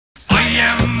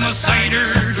am a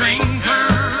cider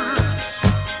drinker.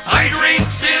 I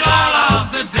drinks it all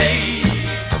of the day.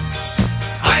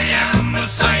 I am a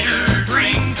cider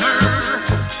drinker.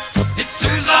 It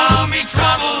soothes all me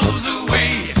troubles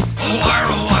away.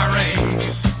 O-R-O-R-A,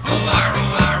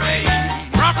 O-R-O-R-A.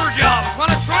 Proper jobs,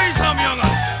 wanna try some,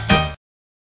 young'un?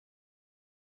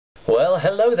 Well,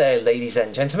 hello there ladies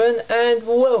and gentlemen, and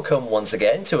welcome once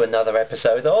again to another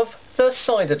episode of The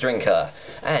Cider Drinker.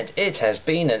 And it has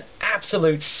been an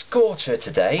absolute scorcher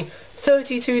today.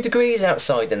 32 degrees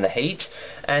outside in the heat,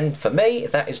 and for me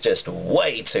that is just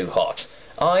way too hot.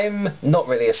 I'm not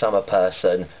really a summer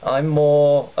person. I'm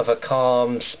more of a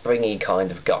calm, springy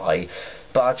kind of guy.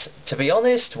 But to be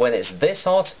honest, when it's this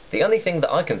hot, the only thing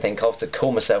that I can think of to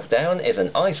cool myself down is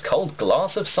an ice cold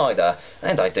glass of cider,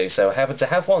 and I do so happen to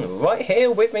have one right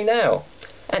here with me now.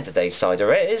 And today's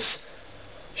cider is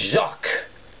Jacques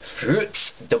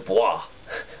Fruits de Bois.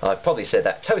 I've probably said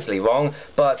that totally wrong,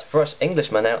 but for us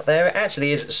Englishmen out there, it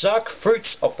actually is Jacques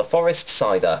Fruits of the Forest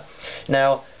cider.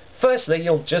 Now, firstly,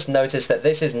 you'll just notice that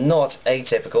this is not a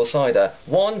typical cider.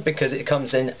 One, because it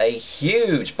comes in a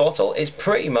huge bottle. It's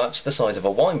pretty much the size of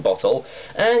a wine bottle,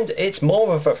 and it's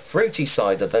more of a fruity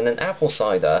cider than an apple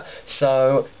cider,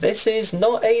 so this is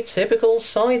not a typical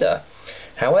cider.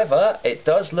 However, it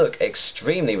does look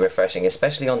extremely refreshing,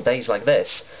 especially on days like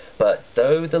this. But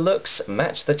do the looks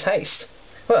match the taste?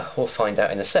 Well, we'll find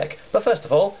out in a sec. But first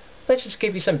of all, let's just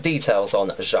give you some details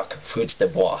on Jacques Fruits de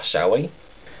Bois, shall we?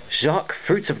 Jacques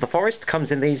Fruits of the Forest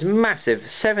comes in these massive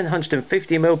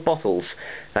 750ml bottles.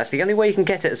 That's the only way you can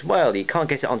get it as well. You can't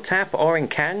get it on tap or in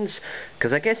cans,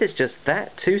 because I guess it's just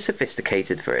that too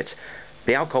sophisticated for it.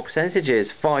 The alcohol percentage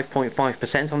is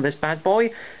 5.5% on this bad boy.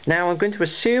 Now I'm going to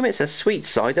assume it's a sweet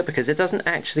cider because it doesn't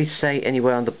actually say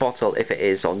anywhere on the bottle if it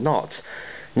is or not.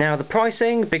 Now the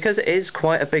pricing, because it is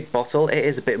quite a big bottle, it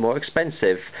is a bit more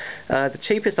expensive. The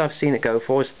cheapest I've seen it go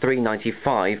for is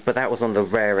 £3.95, but that was on the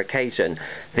rare occasion.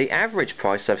 The average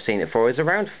price I've seen it for is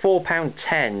around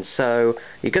 £4.10, so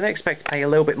you're going to expect to pay a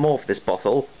little bit more for this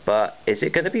bottle, but is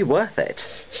it going to be worth it?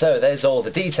 So there's all the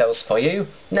details for you.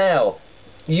 Now,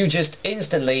 you just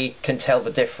instantly can tell the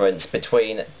difference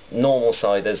between normal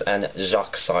ciders and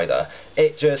Jacques cider.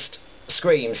 It just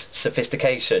screams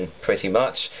sophistication, pretty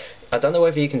much. I don't know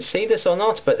whether you can see this or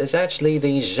not, but there's actually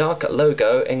the Jacques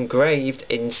logo engraved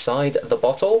inside the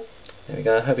bottle. There we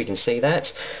go, I hope you can see that.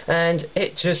 And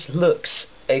it just looks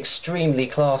extremely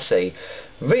classy.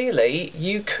 Really,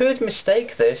 you could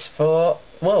mistake this for,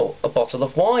 well, a bottle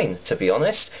of wine, to be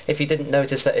honest. If you didn't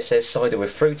notice that it says cider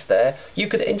with fruit there, you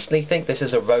could instantly think this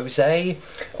is a rosé,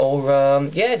 or,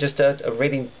 yeah, just a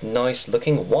really nice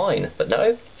looking wine. But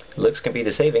no. Looks can be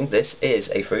deceiving. This is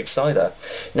a fruit cider.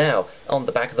 Now, on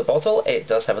the back of the bottle, it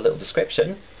does have a little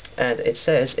description, and it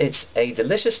says it's a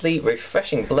deliciously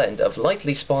refreshing blend of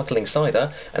lightly sparkling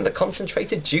cider and the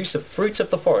concentrated juice of fruits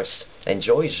of the forest.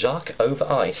 Enjoy Jacques over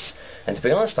ice. And to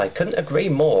be honest, I couldn't agree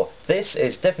more. This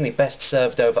is definitely best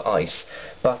served over ice.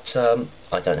 But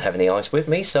I don't have any ice with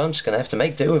me, so I'm just going to have to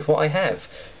make do with what I have.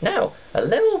 Now, a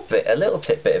little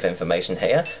tidbit of information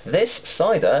here. This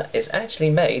cider is actually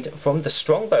made from the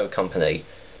Strongbow Company.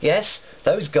 Yes,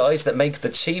 those guys that make the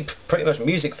cheap, pretty much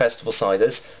music festival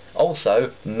ciders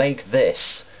also make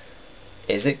this.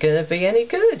 Is it going to be any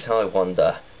good, I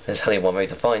wonder? There's only one way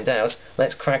to find out.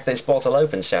 Let's crack this bottle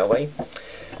open, shall we?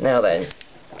 Now then.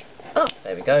 Oh,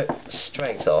 there we go.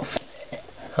 Straight off.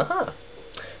 Haha.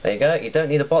 There you go. You don't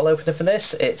need a bottle opener for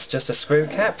this. It's just a screw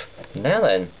cap. Now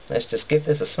then, let's just give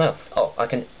this a smell. Oh, I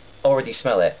can already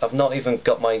smell it. I've not even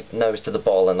got my nose to the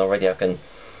bottle and already I can...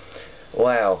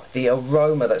 Wow, the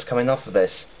aroma that's coming off of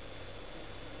this.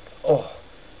 Oh,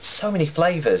 so many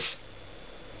flavours.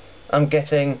 I'm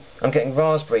getting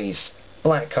raspberries,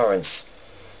 blackcurrants,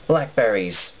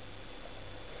 blackberries,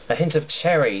 a hint of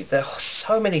cherry. There are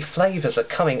so many flavours are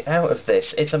coming out of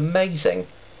this. It's amazing.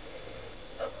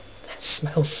 That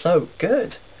smells so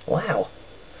good. Wow.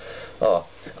 Oh,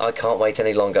 I can't wait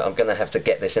any longer. I'm going to have to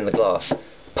get this in the glass.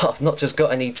 But I've not just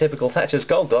got any typical Thatcher's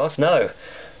Gold glass, no.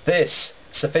 This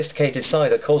sophisticated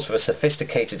cider calls for a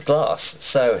sophisticated glass.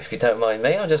 So, if you don't mind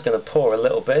me, I'm just going to pour a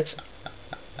little bit.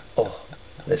 Oh,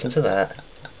 listen to that.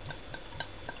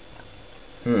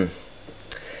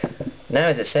 Now,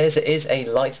 as it says, it is a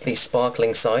lightly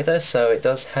sparkling cider, so it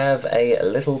does have a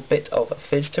little bit of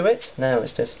fizz to it. Now,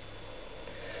 let's just...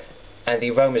 And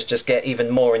the aromas just get even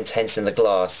more intense in the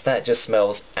glass. That just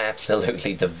smells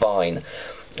absolutely divine.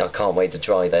 I can't wait to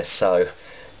try this, so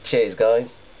cheers,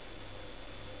 guys.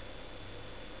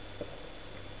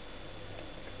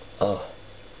 Oh,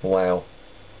 wow.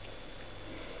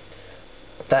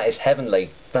 That is heavenly.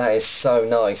 That is so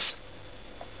nice.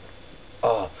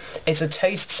 Oh, it's a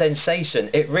taste sensation,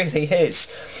 it really is.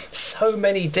 So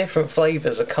many different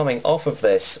flavours are coming off of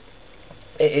this.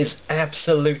 It is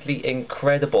absolutely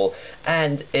incredible,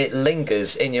 and it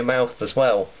lingers in your mouth as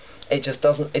well. It just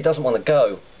doesn't want to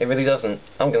go. It really doesn't.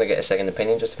 I'm going to get a second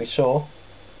opinion just to be sure.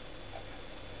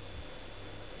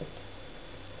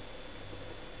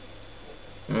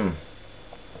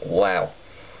 Wow.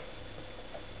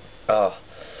 Oh,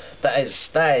 that is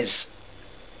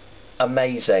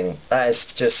amazing. That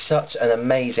is just such an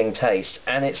amazing taste,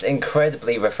 and it's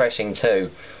incredibly refreshing too.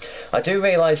 I do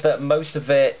realise that most of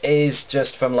it is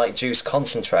just from like juice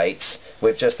concentrates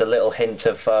with just a little hint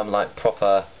of like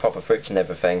proper fruits and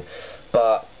everything,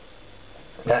 but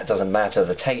that doesn't matter.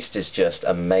 The taste is just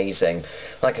amazing.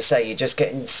 Like I say, you're just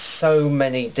getting so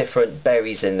many different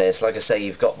berries in this. Like I say,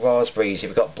 you've got raspberries,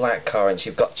 you've got blackcurrants,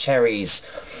 you've got cherries,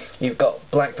 you've got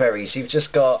blackberries, you've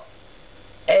just got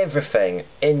everything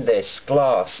in this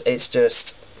glass. It's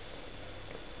just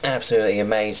absolutely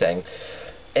amazing.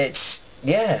 It's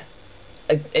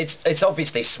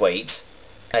obviously sweet,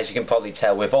 as you can probably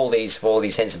tell with all these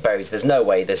hints of berries. There's no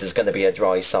way this is going to be a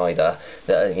dry cider,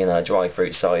 a dry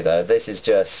fruit cider. This is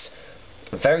just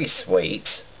very sweet,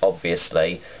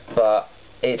 obviously, but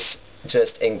it's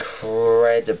just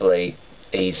incredibly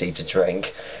easy to drink,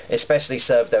 especially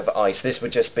served over ice. This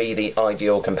would just be the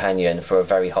ideal companion for a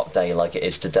very hot day like it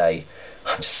is today.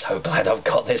 I'm so glad I've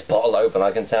got this bottle open,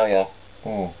 I can tell you.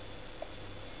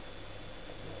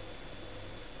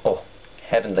 Oh,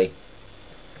 heavenly.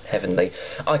 Heavenly.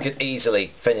 I could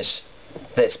easily finish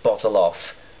this bottle off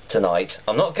tonight.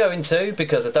 I'm not going to,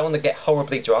 because I don't want to get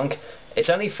horribly drunk. It's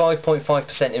only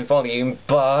 5.5% in volume,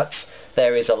 but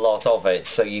there is a lot of it,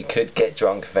 so you could get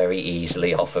drunk very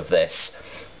easily off of this.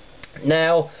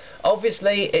 Now,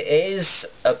 obviously it is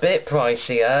a bit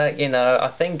pricier,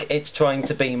 I think it's trying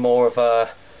to be more of a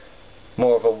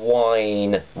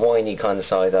winey kind of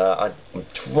cider. I'm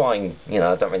trying,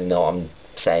 I don't really know what I'm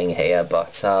saying here,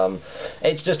 but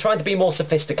it's just trying to be more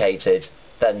sophisticated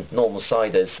than normal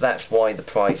ciders. That's why the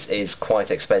price is quite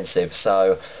expensive.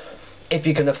 So if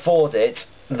you can afford it,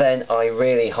 then I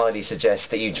really highly suggest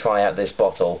that you try out this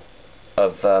bottle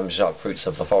of Jacques Fruits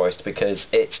of the Forest, because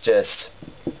it's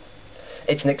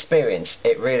an experience.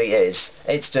 It really is.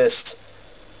 It's just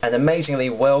an amazingly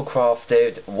well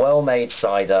crafted, well made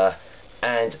cider,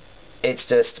 and it's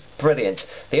just brilliant.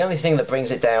 The only thing that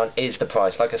brings it down is the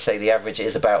price. Like I say, the average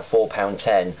is about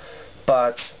 £4.10,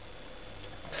 but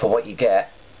for what you get,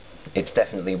 it's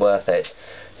definitely worth it.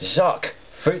 Jacques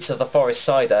Fruits of the Forest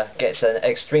cider gets an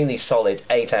extremely solid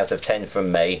 8 out of 10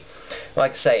 from me.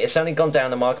 Like I say, it's only gone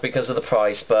down the mark because of the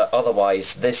price, but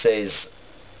otherwise this is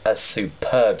a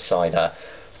superb cider.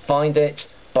 Find it,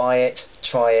 buy it,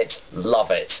 try it,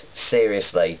 love it.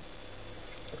 Seriously,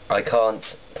 I can't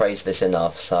praise this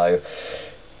enough. So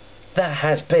that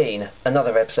has been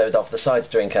another episode of The Cider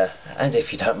Drinker, and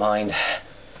if you don't mind,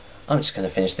 I'm just going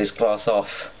to finish this glass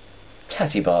off.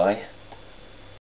 Tatty bye.